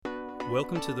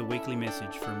Welcome to the weekly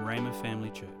message from Rhema Family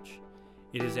Church.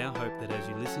 It is our hope that as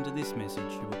you listen to this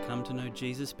message, you will come to know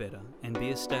Jesus better and be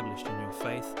established in your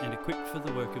faith and equipped for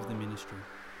the work of the ministry.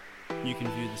 You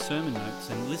can view the sermon notes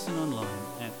and listen online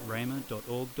at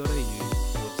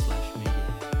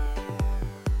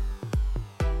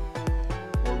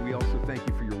rhema.org.au/media. Lord, we also thank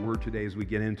you for your word today as we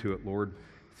get into it, Lord.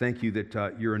 Thank you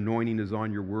that your anointing is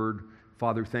on your word.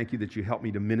 Father, thank you that you help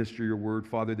me to minister your word.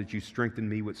 Father, that you strengthen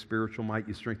me with spiritual might.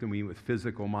 You strengthen me with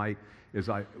physical might as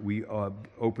we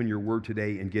open your word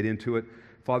today and get into it.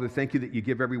 Father, thank you that you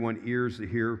give everyone ears to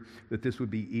hear, that this would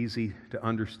be easy to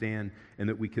understand, and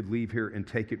that we could leave here and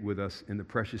take it with us in the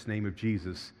precious name of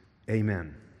Jesus.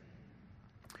 Amen.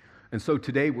 And so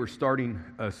today we're starting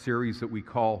a series that we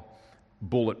call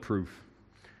Bulletproof.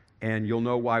 And you'll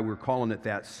know why we're calling it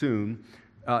that soon.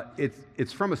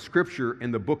 It's from a scripture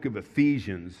in the book of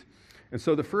Ephesians. And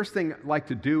so the first thing I'd like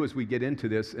to do as we get into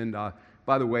this, and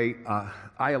by the way,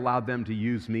 I allowed them to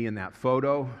use me in that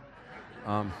photo.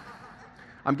 I'm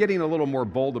getting a little more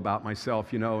bold about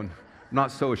myself, and I'm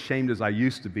not so ashamed as I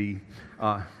used to be.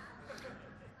 But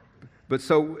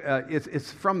so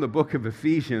it's from the book of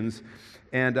Ephesians,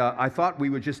 and I thought we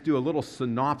would just do a little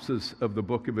synopsis of the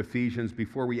book of Ephesians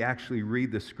before we actually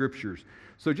read the scriptures.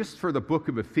 So just for the book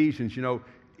of Ephesians,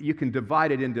 you can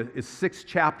divide it into 6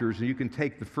 chapters, and you can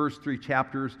take the first 3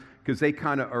 chapters because they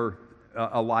kind of are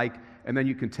alike, and then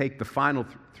you can take the final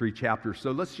 3 chapters.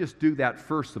 So let's just do that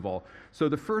first of all. So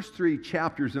the first 3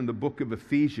 chapters in the book of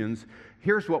Ephesians,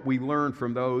 here's what we learn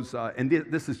from those, and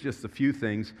this is just a few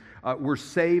things. We're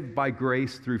saved by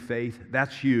grace through faith.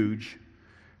 That's huge.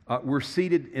 We're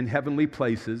seated in heavenly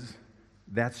places.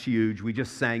 That's huge. We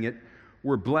just sang it.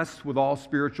 We're blessed with all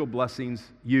spiritual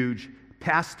blessings. Huge.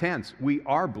 Past tense. We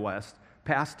are blessed.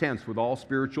 Past tense with all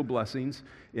spiritual blessings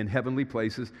in heavenly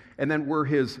places. And then we're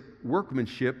His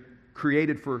workmanship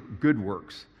created for good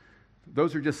works.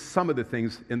 Those are just some of the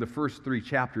things in the first 3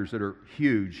 chapters that are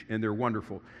huge and they're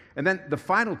wonderful. And then the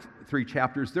final 3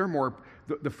 chapters, they're more,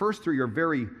 the first 3 are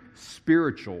very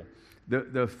spiritual.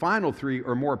 The final 3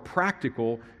 are more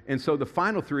practical. And so the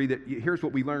final 3, here's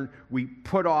what we learn. We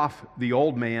put off the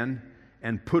old man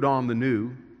and put on the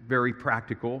new. Very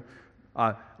practical.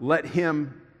 Let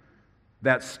him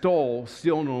that stole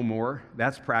steal no more.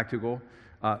 That's practical.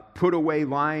 Put away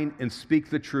lying and speak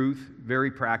the truth.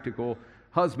 Very practical.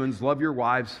 Husbands, love your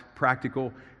wives.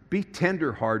 Practical. Be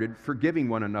tender-hearted, forgiving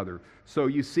one another. So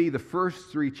you see the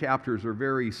first 3 chapters are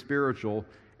very spiritual,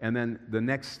 and then the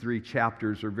next 3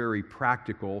 chapters are very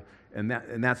practical, and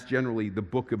that's generally the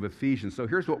book of Ephesians. So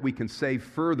here's what we can say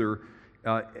further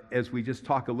as we just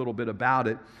talk a little bit about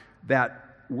it, that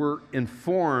we're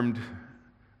informed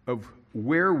of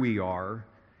where we are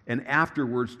and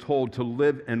afterwards told to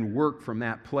live and work from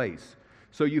that place.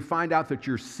 So you find out that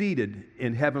you're seated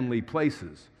in heavenly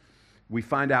places. We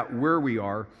find out where we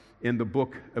are in the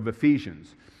book of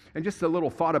Ephesians. And just a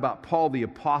little thought about Paul the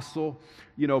Apostle.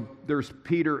 There's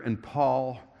Peter and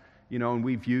Paul, and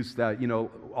we've used that,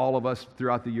 all of us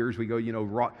throughout the years, we go,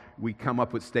 we come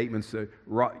up with statements,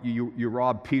 you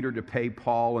robbed Peter to pay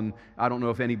Paul, and I don't know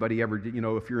if anybody ever did,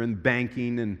 if you're in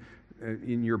banking and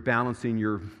you're balancing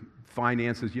your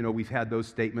finances, we've had those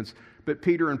statements. But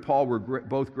Peter and Paul were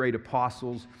both great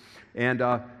apostles, and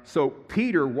so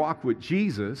Peter walked with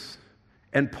Jesus,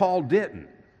 and Paul didn't.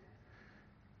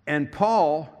 And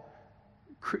Paul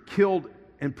killed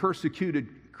and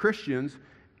persecuted Christians,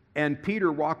 and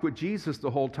Peter walked with Jesus the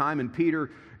whole time, and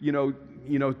Peter,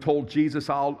 told Jesus,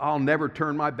 I'll never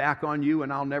turn my back on you,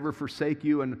 and I'll never forsake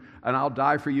you, and I'll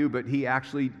die for you, but he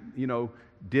actually,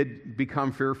 did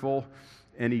become fearful,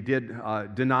 and he did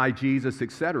deny Jesus,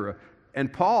 etc.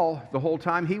 And Paul, the whole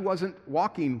time, he wasn't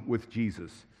walking with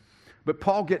Jesus. But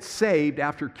Paul gets saved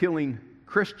after killing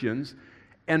Christians,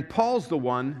 and Paul's the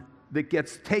one that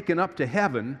gets taken up to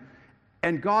heaven,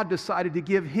 and God decided to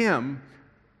give him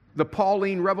the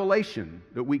Pauline revelation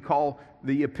that we call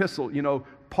the epistle.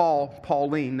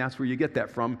 Pauline, that's where you get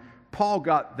that from. Paul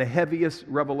got the heaviest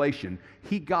revelation.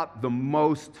 He got the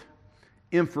most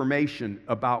information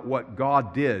about what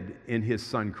God did in his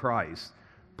son Christ.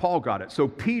 Paul got it. So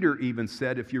Peter even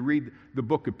said, if you read the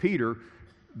book of Peter,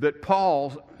 that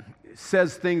Paul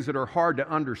says things that are hard to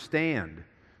understand.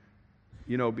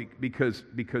 Because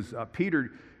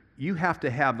Peter, you have to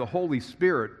have the Holy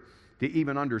Spirit to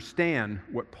even understand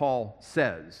what Paul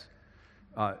says.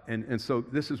 And so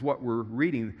this is what we're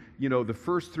reading. The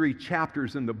first 3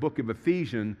 chapters in the book of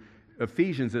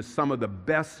Ephesians is some of the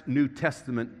best New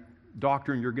Testament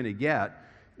doctrine you're going to get.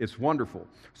 It's wonderful.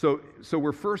 So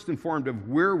we're first informed of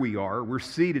where we are. We're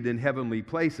seated in heavenly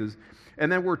places.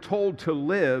 And then we're told to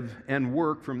live and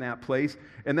work from that place.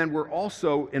 And then we're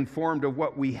also informed of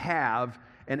what we have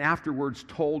and afterwards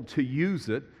told to use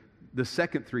it, the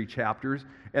second 3 chapters.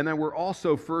 And then we're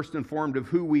also first informed of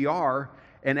who we are,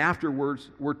 and afterwards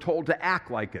we're told to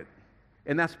act like it.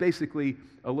 And that's basically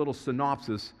a little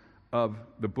synopsis of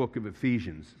the book of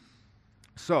Ephesians.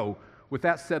 So, with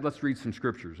that said, let's read some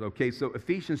scriptures. Okay, so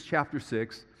Ephesians chapter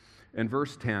 6 and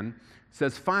verse 10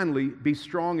 says, "Finally, be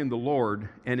strong in the Lord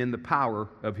and in the power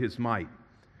of his might.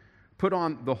 Put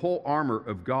on the whole armor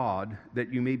of God,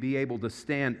 that you may be able to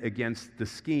stand against the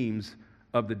schemes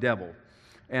of the devil."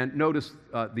 And notice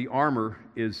the armor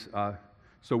is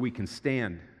so we can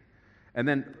stand. And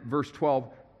then verse 12,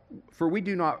 "For we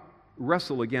do not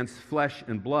wrestle against flesh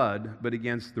and blood, but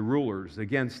against the rulers,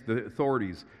 against the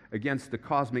authorities, against the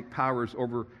cosmic powers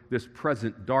over this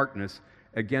present darkness,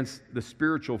 against the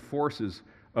spiritual forces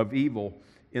of evil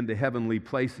in the heavenly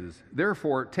places.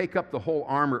 Therefore, take up the whole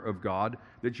armor of God,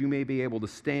 that you may be able to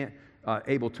stand,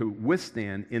 able to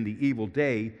withstand in the evil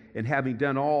day, and having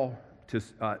done all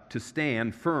to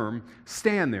stand firm,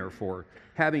 stand therefore,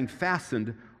 having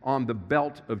fastened on the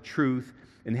belt of truth,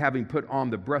 and having put on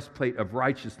the breastplate of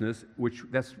righteousness," which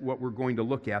that's what we're going to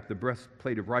look at, the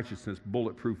breastplate of righteousness,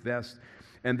 bulletproof vest.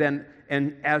 And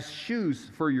as shoes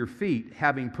for your feet,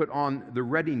 having put on the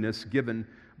readiness given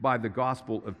by the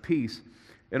gospel of peace.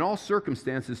 In all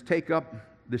circumstances, take up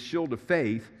the shield of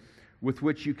faith, with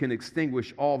which you can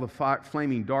extinguish all the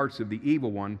flaming darts of the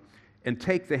evil one, and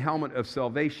take the helmet of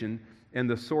salvation and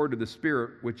the sword of the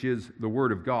Spirit, which is the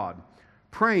word of God,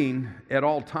 praying at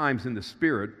all times in the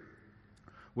Spirit,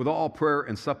 with all prayer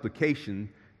and supplication,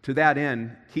 to that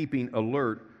end, keeping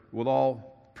alert with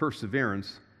all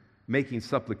perseverance, making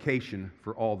supplication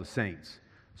for all the saints.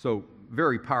 So,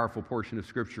 very powerful portion of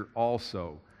Scripture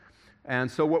also.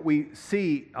 And so what we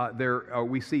see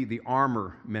we see the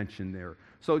armor mentioned there.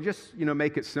 So just,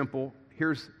 make it simple.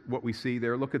 Here's what we see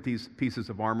there. Look at these pieces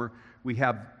of armor. We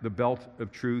have the belt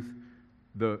of truth,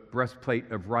 the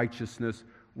breastplate of righteousness.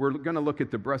 We're going to look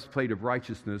at the breastplate of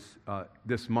righteousness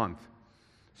this month.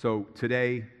 So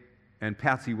today, and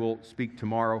Patsy will speak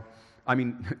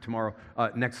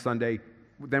next Sunday.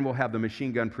 Then we'll have the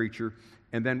machine gun preacher.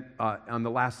 And then on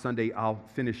the last Sunday, I'll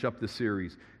finish up the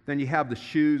series. Then you have the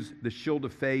shoes, the shield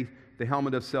of faith, the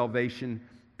helmet of salvation,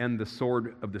 and the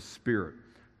sword of the Spirit.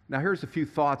 Now here's a few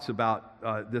thoughts about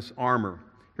this armor.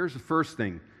 Here's the first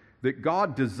thing, that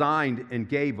God designed and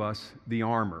gave us the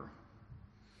armor.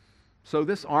 So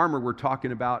this armor we're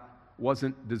talking about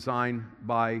wasn't designed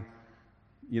by,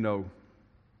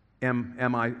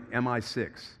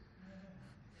 MI6.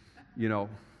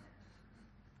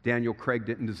 Daniel Craig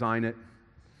didn't design it.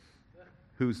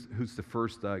 Who's the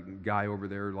first guy over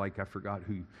there? I forgot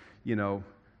who,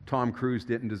 Tom Cruise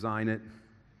didn't design it.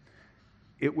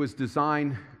 It was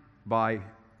designed by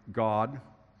God,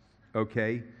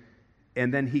 okay?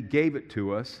 And then he gave it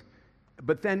to us.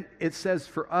 But then it says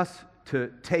for us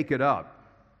to take it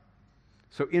up.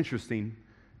 So interesting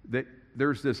that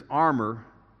there's this armor,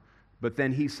 but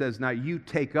then he says, now you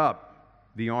take up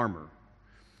the armor.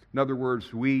 In other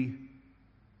words, we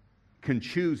can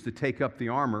choose to take up the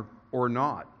armor or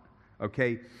not,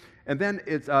 okay? And then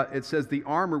it says the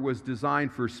armor was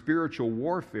designed for spiritual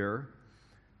warfare,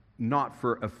 not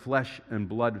for a flesh and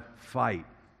blood fight.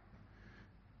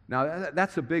 Now,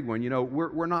 that's a big one.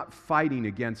 We're not fighting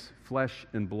against flesh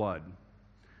and blood.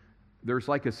 There's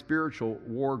like a spiritual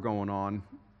war going on,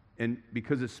 and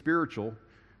because it's spiritual,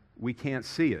 we can't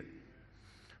see it.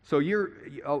 So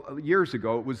years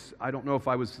ago, I don't know if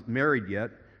I was married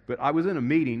yet, but I was in a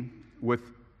meeting with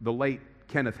the late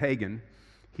Kenneth Hagin.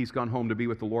 He's gone home to be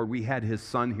with the Lord. We had his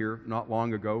son here not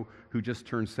long ago who just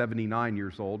turned 79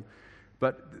 years old.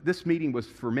 But this meeting was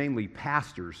for mainly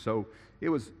pastors, so it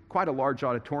was quite a large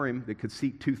auditorium that could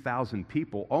seat 2,000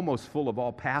 people, almost full of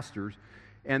all pastors.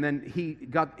 And then he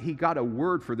got a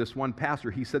word for this one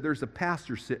pastor. He said, there's a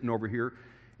pastor sitting over here,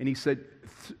 and he said,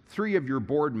 3 of your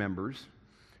board members,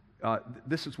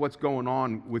 this is what's going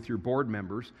on with your board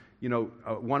members.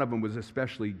 One of them was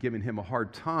especially giving him a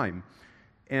hard time.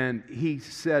 And he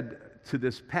said to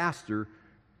this pastor,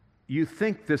 you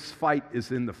think this fight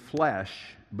is in the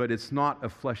flesh, but it's not a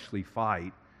fleshly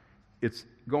fight. It's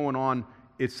going on,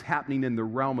 it's happening in the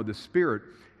realm of the Spirit.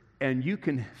 And you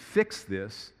can fix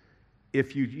this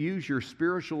if you use your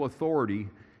spiritual authority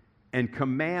and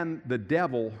command the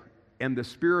devil and the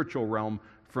spiritual realm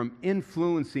from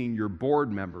influencing your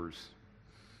board members.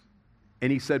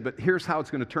 And he said, but here's how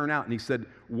it's going to turn out. And he said,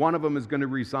 one of them is going to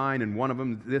resign, and one of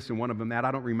them this, and one of them that.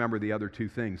 I don't remember the other 2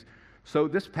 things. So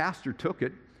this pastor took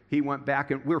it, he went back,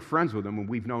 and we're friends with him, and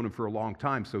we've known him for a long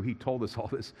time, so he told us all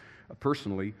this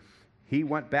personally. He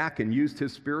went back and used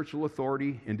his spiritual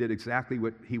authority and did exactly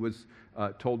what he was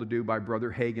told to do by Brother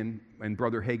Hagin, and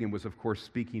Brother Hagin was, of course,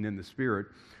 speaking in the Spirit.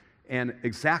 And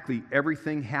exactly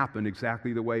everything happened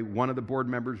exactly the way. One of the board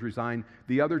members resigned.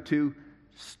 The other two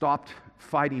stopped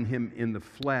fighting him in the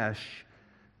flesh,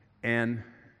 and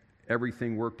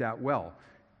everything worked out well.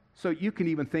 So you can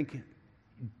even think,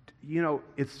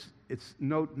 it's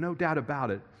no doubt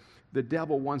about it. The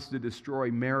devil wants to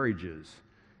destroy marriages.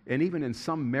 And even in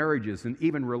some marriages and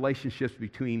even relationships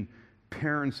between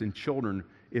parents and children,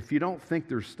 if you don't think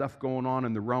there's stuff going on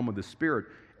in the realm of the Spirit,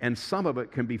 and some of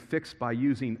it can be fixed by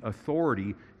using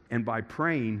authority and by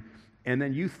praying, and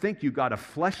then you think you got a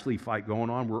fleshly fight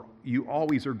going on where you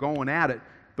always are going at it,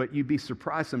 but you'd be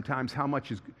surprised sometimes how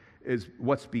much is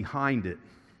what's behind it.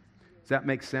 Does that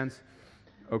make sense?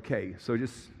 Okay, so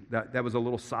just that was a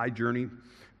little side journey,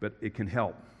 but it can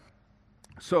help.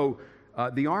 So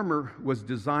the armor was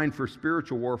designed for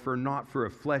spiritual warfare, not for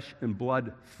a flesh and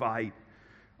blood fight.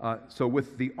 So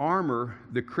with the armor,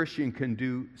 the Christian can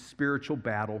do spiritual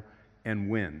battle and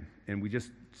win. And we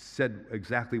just said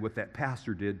exactly what that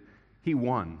pastor did. He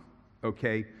won,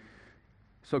 okay?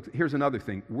 So here's another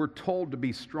thing. We're told to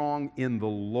be strong in the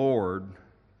Lord,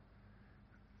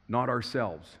 not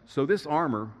ourselves. So this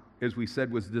armor, as we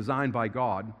said, was designed by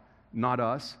God, not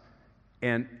us.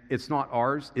 And it's not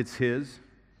ours, it's His.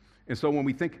 And so when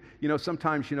we think,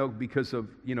 sometimes, because of,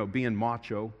 being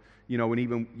macho, and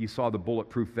even you saw the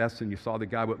bulletproof vest and you saw the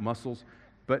guy with muscles.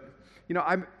 But,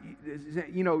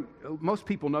 most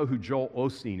people know who Joel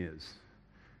Osteen is.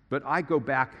 But I go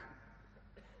back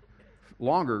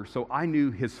longer, so I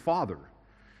knew his father,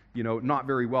 not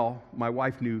very well. My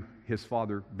wife knew his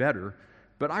father better.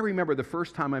 But I remember the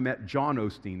first time I met John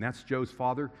Osteen, that's Joe's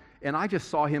father, and I just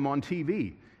saw him on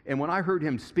TV. And when I heard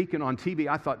him speaking on TV,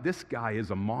 I thought, this guy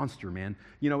is a monster, man.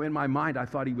 In my mind, I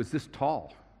thought he was this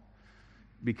tall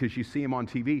because you see him on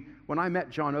TV. When I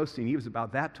met John Osteen, he was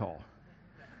about that tall.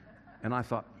 And I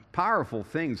thought, powerful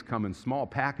things come in small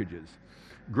packages.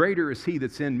 Greater is he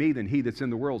that's in me than he that's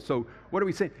in the world. So what are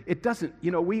we saying? It doesn't,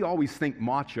 we always think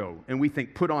macho, and we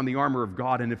think put on the armor of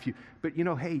God. And but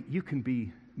hey, you can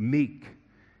be meek.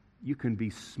 You can be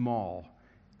small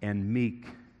and meek.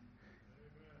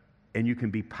 And you can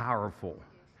be powerful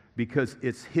because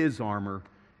it's His armor,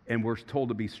 and we're told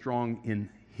to be strong in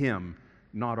Him,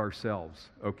 not ourselves,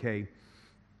 okay?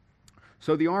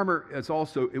 So the armor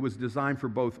it was designed for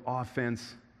both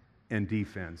offense and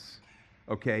defense,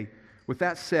 okay? With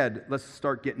that said, let's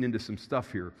start getting into some stuff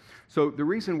here. So the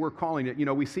reason we're calling it,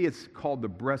 we see it's called the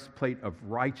breastplate of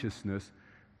righteousness,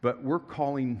 but we're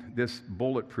calling this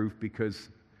bulletproof because,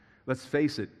 let's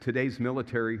face it, today's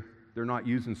military, they're not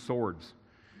using swords.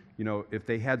 If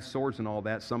they had swords and all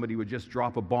that, somebody would just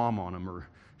drop a bomb on them or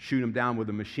shoot them down with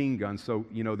a machine gun. So,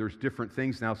 there's different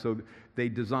things now. So they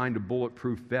designed a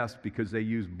bulletproof vest because they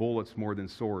use bullets more than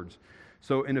swords.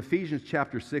 So in Ephesians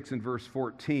chapter 6 and verse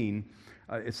 14,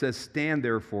 it says, "Stand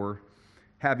therefore,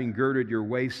 having girded your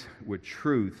waist with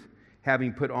truth,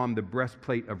 having put on the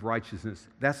breastplate of righteousness."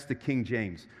 That's the King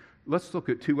James. Let's look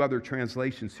at two other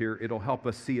translations here. It'll help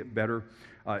us see it better.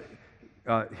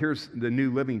 Here's the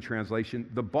New Living Translation,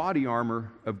 "The body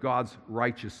armor of God's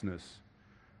righteousness."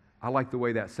 I like the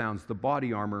way that sounds, the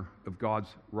body armor of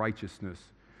God's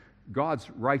righteousness. God's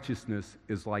righteousness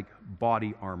is like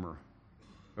body armor,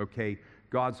 okay?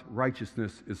 God's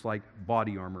righteousness is like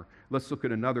body armor. Let's look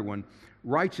at another one.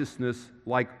 Righteousness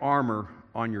like armor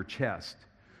on your chest.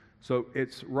 So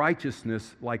it's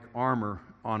righteousness like armor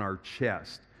on our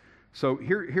chest. So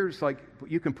here's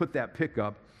you can put that pick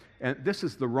up. And this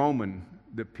is the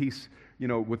piece,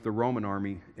 with the Roman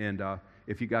army. And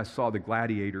if you guys saw The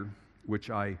Gladiator, which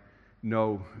I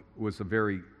know was a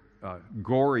very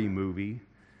gory movie,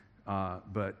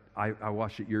 but I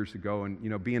watched it years ago.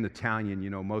 And, being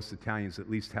Italian, most Italians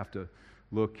at least have to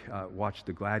watch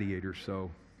The Gladiator. So,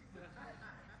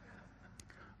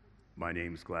 my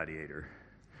name's Gladiator.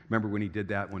 Remember when he did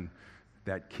that when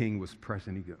that king was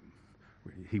present?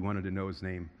 He wanted to know his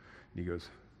name. And he goes,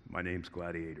 "My name's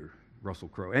Gladiator." Russell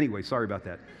Crowe. Anyway, sorry about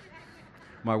that.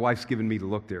 My wife's giving me the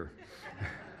look there.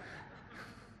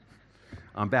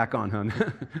 I'm back on, hon.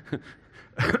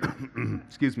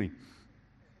 Excuse me.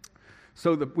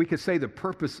 So we could say the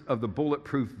purpose of the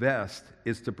bulletproof vest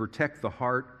is to protect the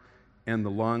heart and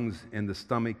the lungs and the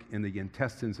stomach and the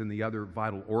intestines and the other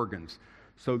vital organs.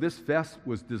 So this vest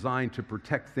was designed to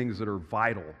protect things that are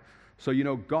vital. So,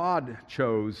 God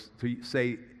chose to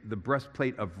say the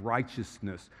breastplate of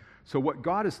righteousness. So what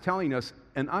God is telling us,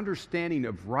 an understanding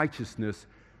of righteousness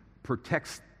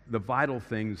protects the vital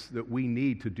things that we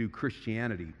need to do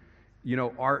Christianity. You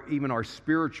know, even our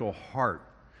spiritual heart.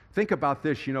 Think about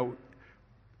this, you know,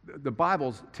 the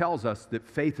Bible tells us that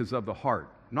faith is of the heart,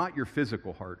 not your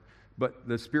physical heart, but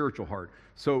the spiritual heart.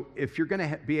 So if you're going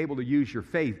to be able to use your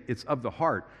faith, it's of the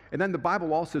heart. And then the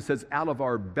Bible also says, out of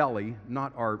our belly,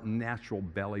 not our natural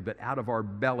belly, but out of our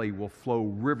belly will flow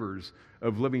rivers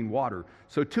of living water.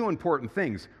 So two important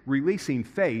things, releasing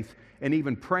faith and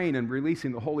even praying and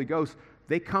releasing the Holy Ghost,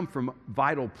 they come from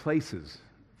vital places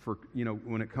for, you know,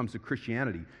 when it comes to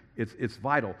Christianity. It's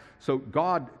vital. So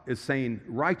God is saying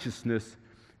righteousness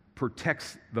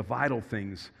protects the vital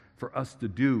things for us to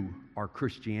do our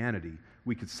Christianity.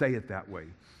 We could say it that way.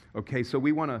 Okay, so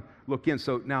we want to look in.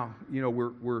 So now, you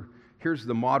know, here's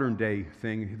the modern day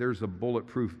thing. There's a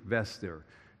bulletproof vest there,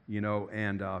 you know,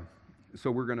 and so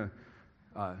we're going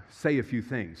to say a few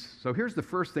things. So here's the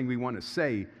first thing we want to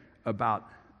say about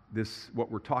this, what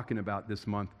we're talking about this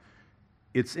month.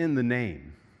 It's in the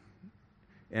name.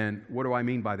 And what do I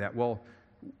mean by that? Well,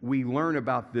 we learn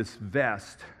about this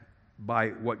vest by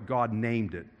what God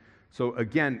named it. So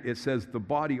again, it says the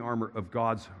body armor of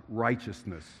God's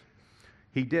righteousness.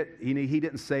 He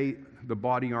didn't say the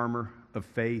body armor of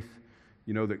faith,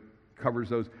 you know, that covers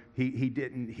those.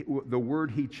 The word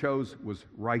he chose was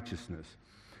righteousness.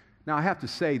 Now I have to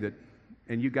say that,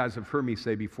 and you guys have heard me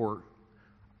say before,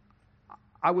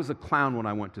 I was a clown when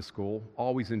I went to school,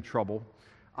 always in trouble.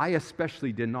 I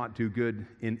especially did not do good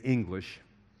in English.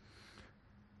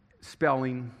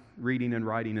 Spelling, reading and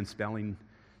writing and spelling.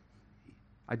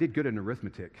 I did good in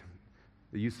arithmetic.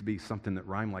 There used to be something that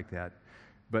rhymed like that.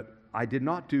 But I did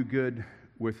not do good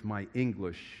with my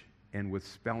English and with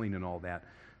spelling and all that.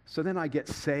 So then I get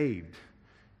saved,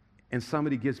 and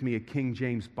somebody gives me a King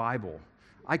James Bible.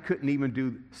 I couldn't even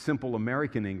do simple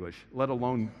American English, let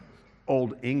alone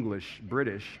Old English,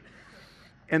 British.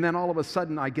 And then all of a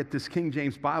sudden I get this King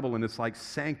James Bible, and it's like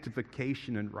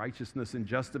sanctification and righteousness and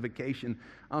justification.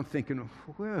 I'm thinking,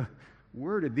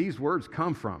 where did these words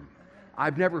come from?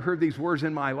 I've never heard these words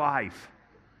in my life.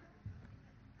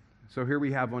 So here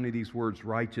we have one of these words,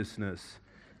 righteousness.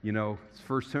 You know, it's the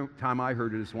first time I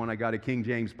heard it is when I got a King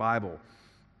James Bible.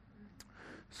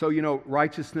 So, you know,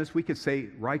 righteousness, we could say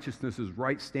righteousness is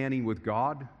right standing with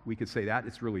God. We could say that.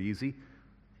 It's really easy.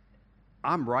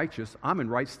 I'm righteous. I'm in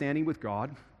right standing with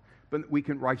God. But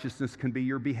righteousness can be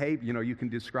your behavior. You know, you can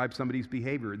describe somebody's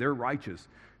behavior. They're righteous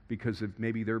because of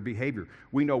maybe their behavior.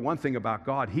 We know one thing about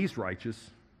God. He's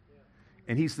righteous.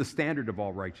 And He's the standard of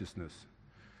all righteousness.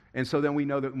 And so then we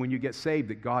know that when you get saved,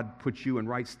 that God puts you in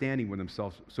right standing with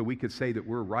Himself. So we could say that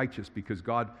we're righteous because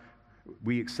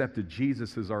we accepted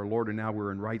Jesus as our Lord, and now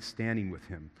we're in right standing with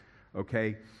Him.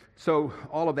 Okay? So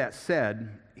all of that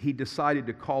said, He decided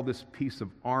to call this piece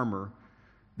of armor,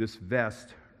 this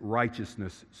vest,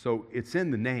 righteousness. So it's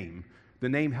in the name. The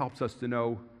name helps us to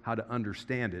know how to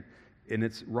understand it, and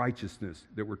it's righteousness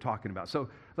that we're talking about. So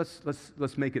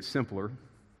let's make it simpler.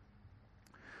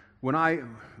 When I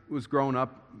was growing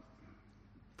up,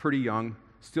 pretty young,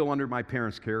 still under my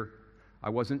parents' care,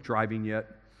 I wasn't driving yet,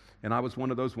 and I was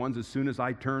one of those ones, as soon as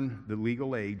I turned the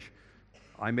legal age,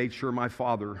 I made sure my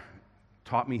father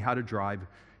taught me how to drive,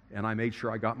 and I made sure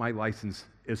I got my license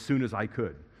as soon as I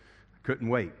could. Couldn't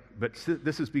wait. But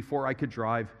this is before I could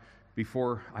drive,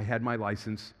 before I had my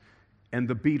license, and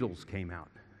the Beatles came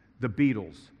out. The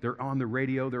Beatles. They're on the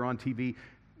radio, they're on TV.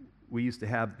 We used to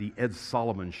have the Ed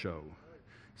Sullivan Show.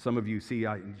 Some of you see,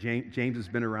 James has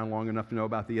been around long enough to know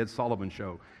about the Ed Sullivan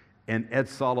Show. And Ed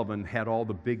Sullivan had all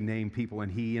the big name people,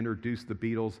 and he introduced the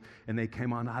Beatles, and they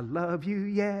came on, I love you,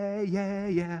 yeah, yeah,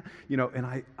 yeah. You know, and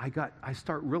I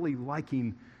start really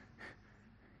liking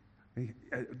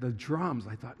the drums.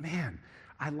 I thought, man,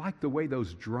 I like the way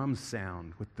those drums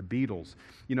sound with the Beatles.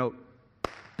 You know,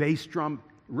 bass drum,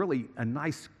 really a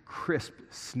nice, crisp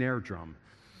snare drum.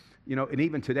 You know, and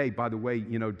even today, by the way,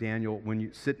 you know, Daniel, when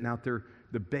you're sitting out there,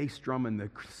 the bass drum and the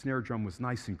snare drum was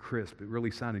nice and crisp. It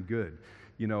really sounded good.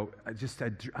 You know, and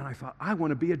I thought, I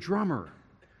want to be a drummer.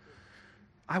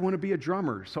 I want to be a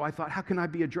drummer. So I thought, how can I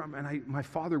be a drummer? And my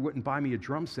father wouldn't buy me a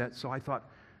drum set, so I thought,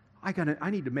 I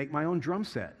need to make my own drum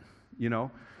set, you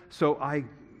know. So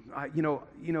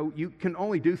you can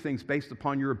only do things based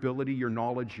upon your ability, your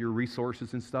knowledge, your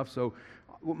resources and stuff. So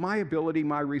my ability,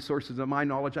 my resources, and my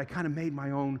knowledge, I kind of made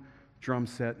my own drum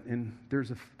set. And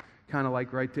there's a kind of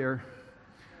like right there.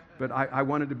 But I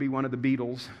wanted to be one of the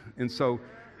Beatles. And so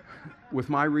with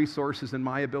my resources and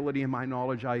my ability and my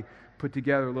knowledge, I put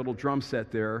together a little drum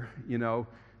set there, you know.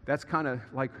 That's kind of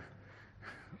like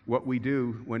what we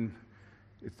do when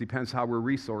it depends how we're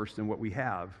resourced and what we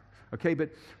have. Okay,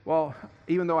 but, well,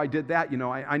 even though I did that, you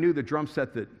know, I knew the drum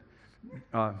set that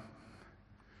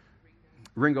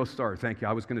Ringo Starr, thank you.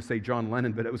 I was going to say John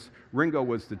Lennon, but Ringo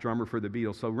was the drummer for the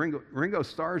Beatles. So Ringo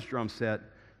Starr's drum set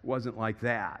wasn't like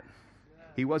that.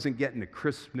 He wasn't getting a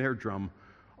crisp snare drum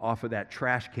off of that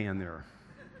trash can there.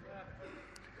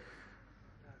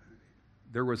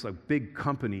 There was a big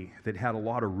company that had a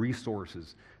lot of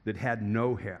resources, that had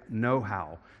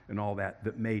know-how and all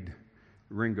that made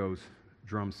Ringo's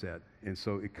drum set. And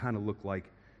so it kind of looked like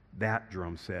that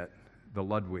drum set, the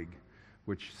Ludwig,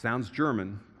 which sounds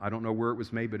German. I don't know where it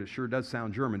was made, but it sure does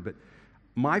sound German. But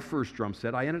my first drum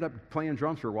set, I ended up playing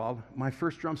drums for a while. My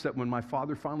first drum set, when my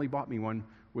father finally bought me one,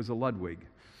 was a Ludwig.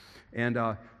 And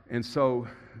so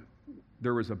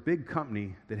there was a big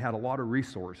company that had a lot of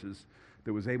resources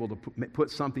that was able to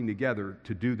put something together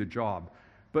to do the job.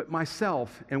 But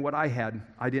myself and what I had,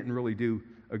 I didn't really do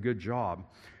a good job.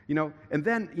 And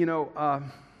then,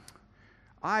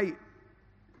 I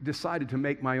decided to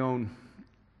make my own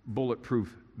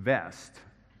bulletproof vest.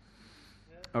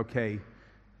 Okay.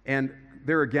 And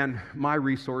there again, my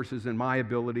resources and my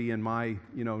ability and my,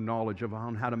 knowledge of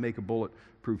how to make a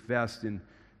bulletproof vest. And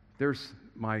there's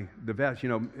the vest,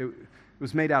 it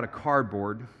was made out of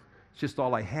cardboard. It's just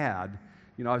all I had.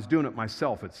 I was doing it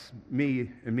myself. It's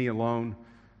me and me alone,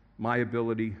 my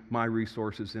ability, my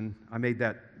resources, and I made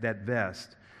that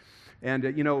vest. And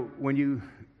when you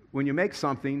make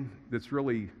something that's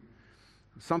really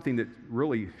something that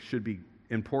really should be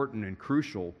important and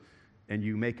crucial, and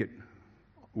you make it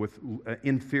with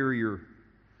inferior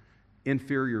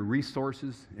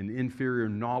resources and inferior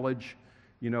knowledge,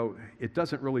 it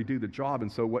doesn't really do the job.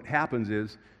 And so what happens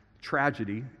is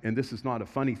tragedy, and this is not a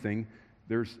funny thing.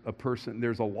 There's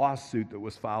a lawsuit that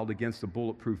was filed against a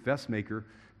bulletproof vest maker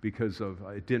because of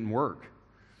it didn't work.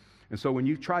 And so when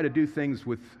you try to do things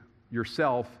with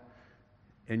yourself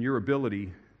and your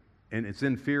ability, and it's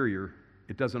inferior,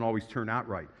 it doesn't always turn out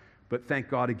right. But thank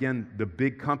God, again, the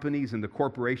big companies and the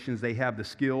corporations, they have the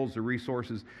skills, the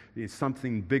resources. It's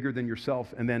something bigger than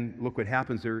yourself. And then look what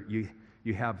happens there.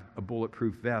 You have a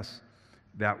bulletproof vest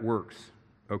that works.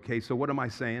 Okay, so what am I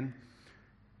saying?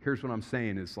 Here's what I'm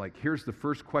saying is here's the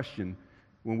first question.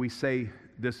 When we say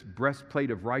this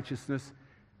breastplate of righteousness,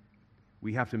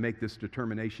 we have to make this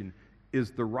determination.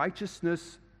 Is the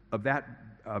righteousness of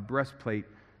that breastplate,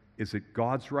 is it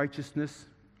God's righteousness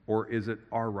or is it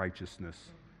our righteousness?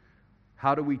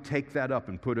 How do we take that up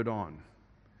and put it on?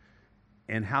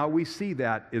 And how we see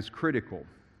that is critical.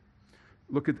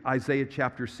 Look at Isaiah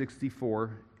chapter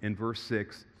 64 and verse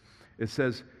 6. It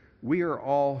says, "We are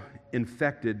all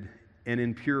infected and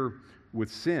impure with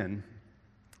sin.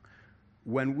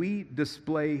 When we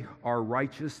display our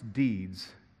righteous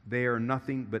deeds, they are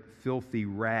nothing but filthy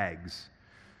rags."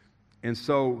 And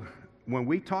so when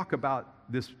we talk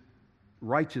about this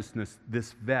righteousness,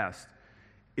 this vest,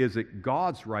 is it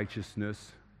God's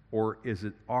righteousness or is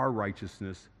it our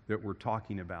righteousness that we're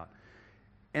talking about?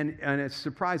 And it's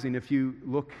surprising if you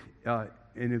look and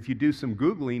if you do some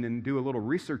Googling and do a little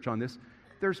research on this,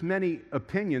 there's many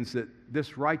opinions that this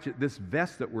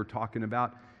vest that we're talking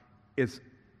about is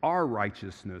our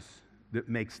righteousness that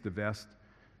makes the vest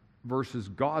versus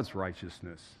God's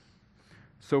righteousness.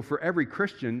 So for every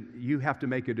Christian, you have to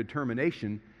make a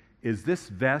determination, is this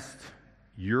vest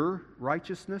your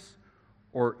righteousness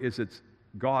or is it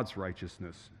God's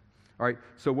righteousness? All right,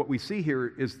 so what we see here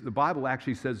is the Bible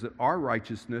actually says that our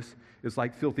righteousness is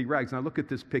like filthy rags. Now look at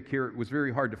this pic here. It was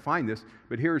very hard to find this,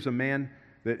 but here's a man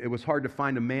that it was hard to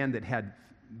find a man that had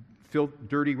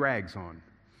dirty rags on.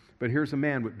 But here's a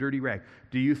man with dirty rags.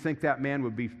 Do you think that man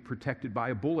would be protected by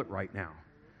a bullet right now?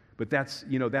 But that's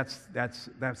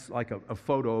like a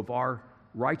photo of our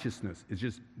righteousness. It's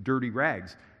just dirty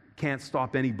rags. Can't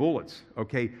stop any bullets.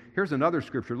 Okay, here's another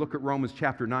scripture. Look at Romans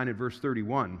chapter 9 and verse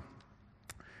 31.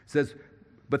 It says,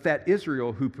 "But that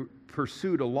Israel who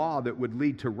pursued a law that would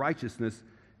lead to righteousness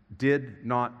did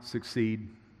not succeed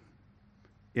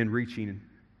in reaching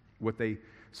what they..."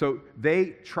 So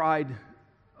they tried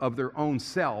of their own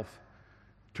self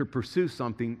to pursue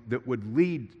something that would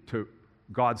lead to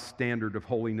God's standard of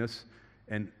holiness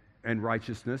and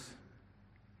righteousness,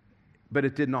 but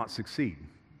it did not succeed.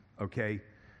 Okay,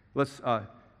 let's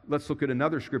look at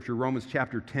another scripture, Romans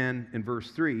chapter 10 and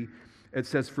verse 3. It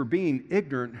says, "For being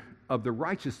ignorant of the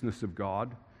righteousness of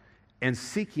God and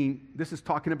seeking," this is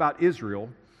talking about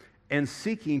Israel, "and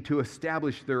seeking to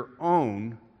establish their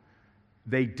own,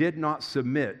 they did not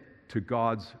submit to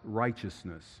God's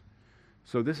righteousness."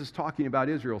 So this is talking about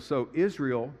Israel. So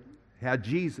Israel had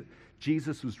Jesus.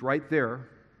 Jesus was right there,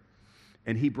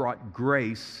 and he brought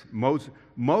grace.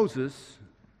 Moses,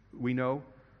 we know,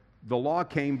 the law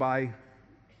came by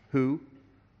who?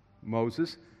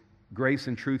 Moses. Grace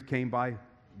and truth came by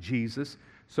Jesus.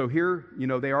 So here,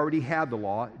 they already had the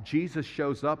law. Jesus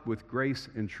shows up with grace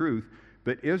and truth,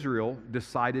 but Israel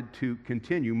decided to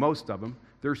continue, most of them.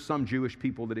 There's some Jewish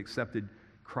people that accepted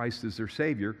Christ as their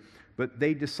Savior, but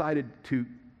they decided to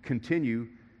continue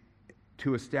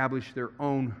to establish their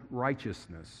own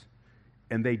righteousness,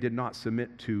 and they did not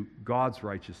submit to God's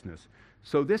righteousness.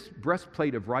 So this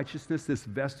breastplate of righteousness, this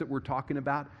vest that we're talking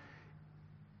about,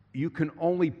 you can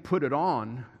only put it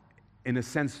on, in a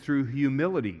sense, through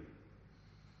humility.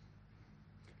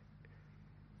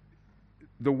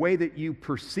 The way that you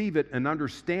perceive it and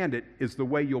understand it is the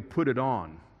way you'll put it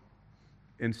on.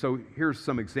 And so here's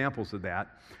some examples of that.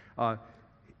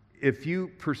 If you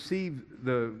perceive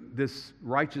this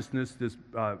righteousness, this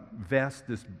vest,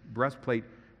 this breastplate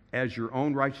as your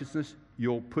own righteousness,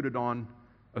 you'll put it on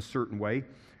a certain way.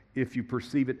 If you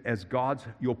perceive it as God's,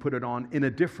 you'll put it on in a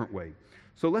different way.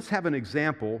 So let's have an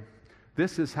example.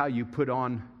 This is how you put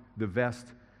on the vest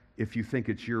if you think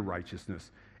it's your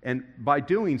righteousness. And by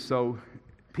doing so,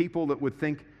 people that would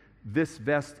think this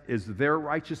vest is their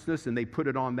righteousness and they put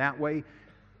it on that way,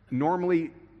 normally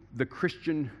the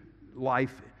Christian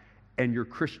life and your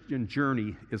Christian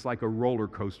journey is like a roller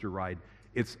coaster ride.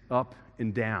 It's up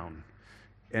and down.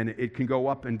 And it can go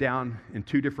up and down in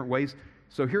two different ways.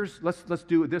 So let's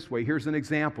do it this way. Here's an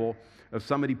example of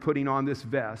somebody putting on this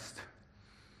vest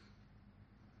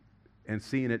and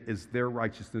seeing it as their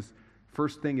righteousness.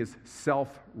 First thing is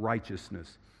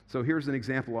self-righteousness. So here's an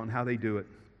example on how they do it.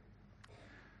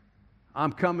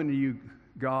 I'm coming to you,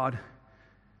 God,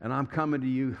 and I'm coming to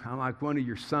you. I'm like one of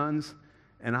your sons,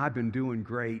 and I've been doing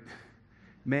great.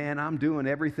 Man, I'm doing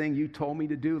everything you told me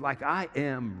to do. Like, I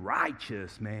am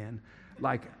righteous, man.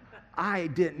 Like, I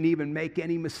didn't even make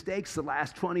any mistakes the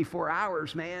last 24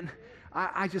 hours, man.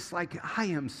 I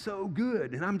am so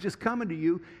good, and I'm just coming to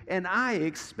you, and I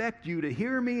expect you to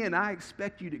hear me, and I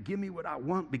expect you to give me what I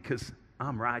want because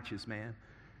I'm righteous, man.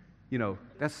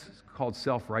 That's called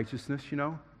self-righteousness,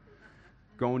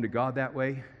 going to God that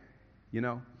way,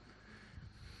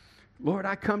 Lord,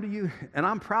 I come to you, and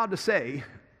I'm proud to say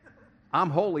I'm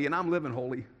holy, and I'm living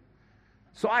holy.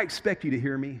 So I expect you to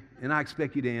hear me, and I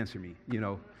expect you to answer me,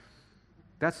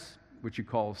 That's what you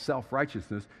call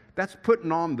self-righteousness. That's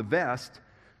putting on the vest.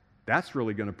 That's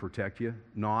really going to protect you.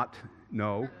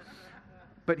 No.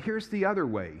 But here's the other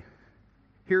way.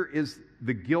 Here is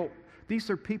the guilt. These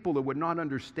are people that would not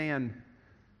understand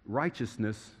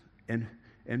righteousness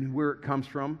and where it comes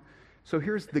from. So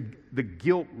here's the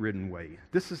guilt-ridden way.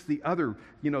 This is the other,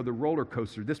 the roller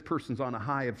coaster. This person's on a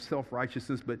high of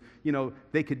self-righteousness, but,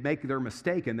 they could make their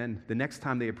mistake, and then the next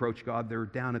time they approach God, they're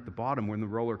down at the bottom. When the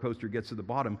roller coaster gets to the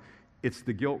bottom, it's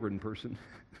the guilt-ridden person.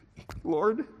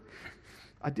 Lord,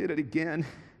 I did it again.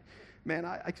 Man,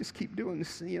 I just keep doing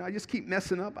this. I just keep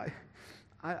messing up.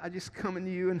 I just come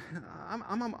into you, and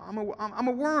I'm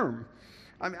a worm.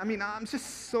 I'm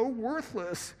just so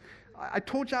worthless. I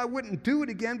told you I wouldn't do it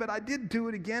again, but I did do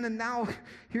it again, and now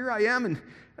here I am,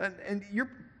 and you're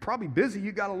probably busy.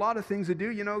 You got a lot of things to do,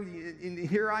 and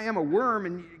here I am, a worm,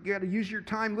 and you got to use your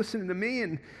time listening to me,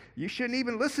 and you shouldn't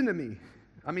even listen to me.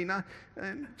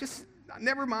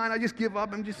 Never mind. I just give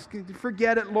up. I'm just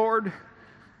forget it, Lord.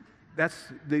 That's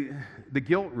the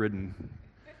guilt-ridden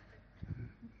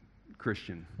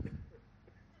Christian,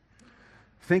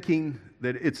 thinking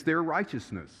that it's their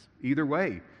righteousness. Either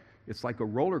way. It's like a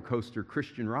roller coaster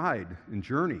Christian ride and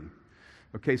journey.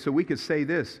 Okay, so we could say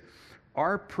this.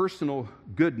 Our personal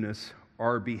goodness,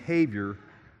 our behavior,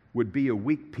 would be a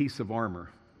weak piece of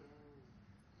armor.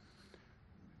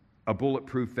 A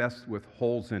bulletproof vest with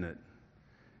holes in it.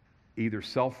 Either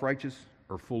self-righteous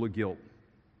or full of guilt.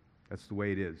 That's the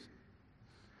way it is.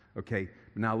 Okay,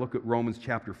 now look at Romans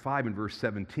chapter 5 and verse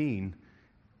 17.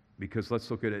 Because let's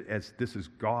look at it as this is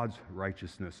God's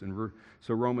righteousness. And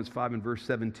so Romans 5 and verse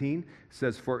 17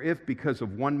 says, For if because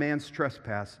of one man's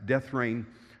trespass death reigned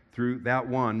through that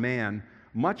one man,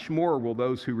 much more will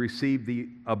those who receive the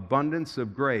abundance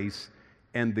of grace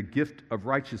and the gift of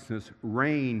righteousness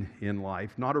reign in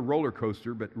life, not a roller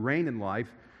coaster, but reign in life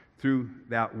through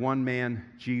that one man,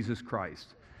 Jesus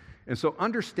Christ. And so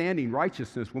understanding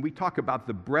righteousness, when we talk about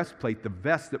the breastplate, the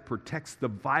vest that protects the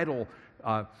vital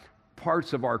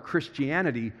parts of our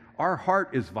Christianity, our heart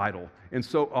is vital. And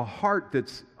so a heart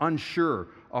that's unsure,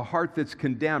 a heart that's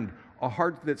condemned, a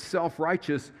heart that's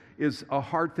self-righteous is a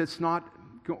heart that's not,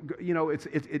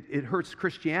 it hurts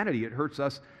Christianity. It hurts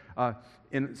us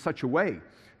in such a way.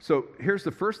 So here's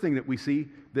the first thing that we see,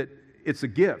 that it's a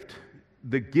gift,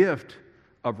 the gift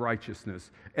of righteousness.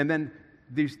 And then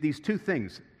these two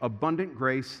things, abundant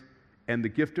grace and the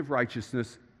gift of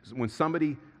righteousness. When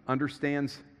somebody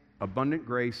understands abundant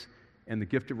grace and the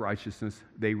gift of righteousness,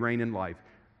 they reign in life.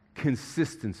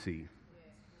 consistency.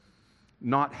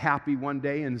 Not happy one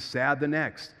day and sad the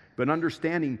next, but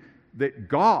understanding that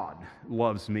God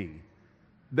loves me,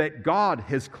 that God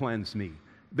has cleansed me,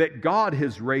 that God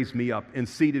has raised me up and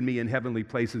seated me in heavenly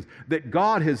places, that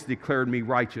God has declared me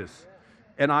righteous,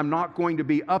 and I'm not going to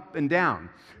be up and down.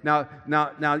 Now,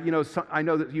 I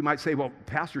know that you might say, well,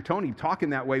 Pastor Tony, talking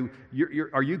that way,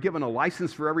 are you giving a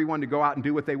license for everyone to go out and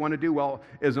do what they want to do? Well,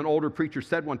 as an older preacher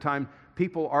said one time,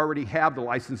 people already have the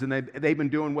license, and they've been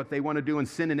doing what they want to do and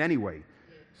sinning anyway.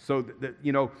 So,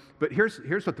 but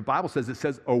here's what the Bible says. It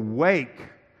says, awake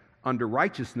unto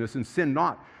righteousness and sin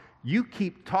not. You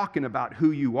keep talking about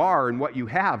who you are and what you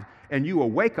have, and you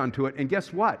awake unto it, and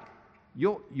guess what?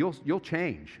 You'll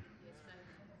change.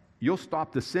 You'll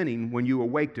stop the sinning when you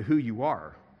awake to who you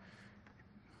are.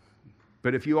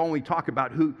 But if you only talk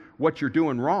about what you're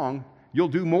doing wrong, you'll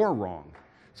do more wrong.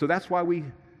 So that's why we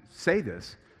say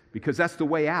this, because that's the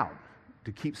way out,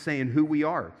 to keep saying who we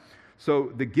are.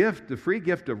 So the free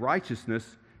gift of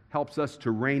righteousness helps us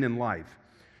to reign in life.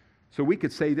 So we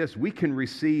could say this: we can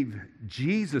receive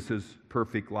Jesus'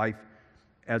 perfect life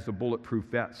as a bulletproof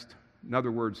vest. In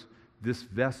other words, this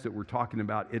vest that we're talking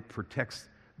about, it protects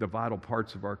the vital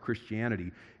parts of our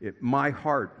Christianity. My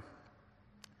heart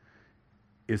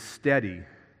is steady.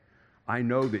 I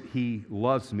know that He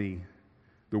loves me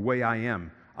the way I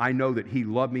am. I know that He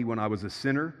loved me when I was a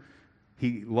sinner.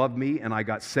 He loved me and I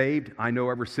got saved. I know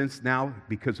ever since now,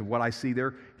 because of what I see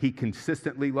there, He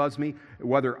consistently loves me.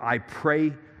 Whether I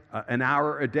pray an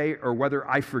hour a day or whether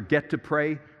I forget to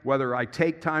pray, whether I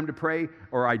take time to pray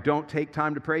or I don't take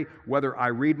time to pray, whether I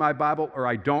read my Bible or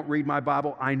I don't read my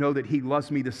Bible, I know that He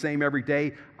loves me the same every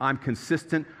day. I'm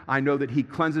consistent. I know that He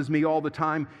cleanses me all the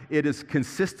time. It is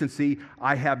consistency.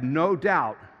 I have no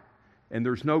doubt, and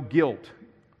there's no guilt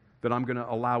that I'm going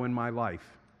to allow in my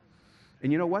life.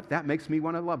 And you know what? That makes me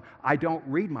want to love. I don't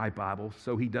read my Bible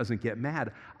so He doesn't get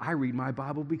mad. I read my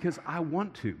Bible because I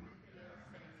want to.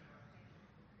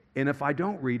 And if I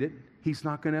don't read it, He's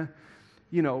not going to,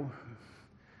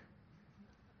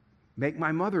 make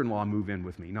my mother-in-law move in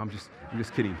with me. No, I'm just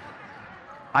kidding.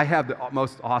 I have the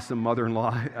most awesome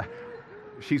mother-in-law.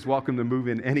 She's welcome to move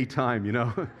in anytime,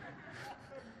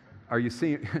 Are you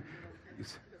seeing?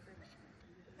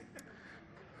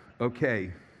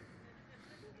 Okay.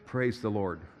 Praise the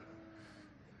Lord.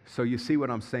 So you see what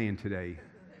I'm saying today.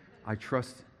 I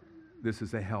trust this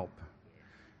is a help.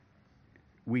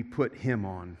 We put Him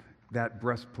on. That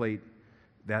breastplate,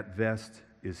 that vest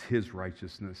is His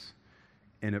righteousness.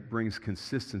 And it brings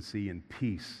consistency and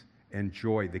peace and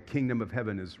joy. The kingdom of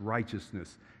heaven is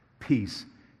righteousness, peace,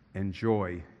 and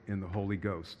joy in the Holy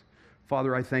Ghost.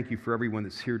 Father, I thank You for everyone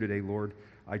that's here today, Lord.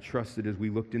 I trust that as we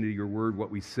looked into Your word, what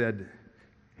we said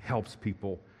helps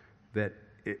people, that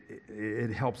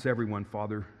it helps everyone,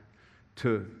 Father,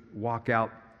 to walk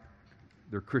out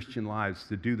their Christian lives,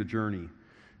 to do the journey.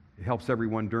 It helps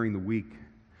everyone during the week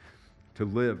to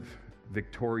live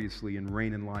victoriously and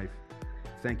reign in life.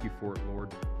 Thank You for it,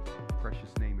 Lord. In the precious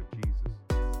name of Jesus.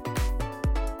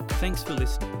 Thanks for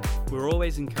listening. We're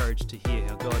always encouraged to hear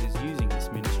how God is using this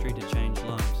ministry to change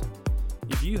lives.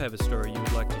 If you have a story you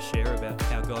would like to share about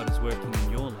how God is working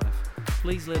in your life,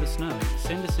 please let us know.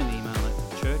 Send us an email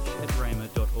at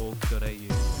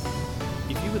church@rhema.org.au.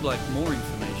 If you would like more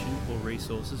information or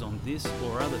resources on this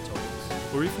or other topics,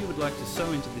 or if you would like to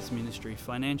sow into this ministry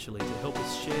financially to help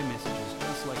us share messages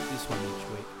just like this one each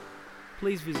week,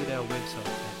 please visit our website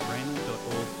at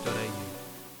rhema.org.au.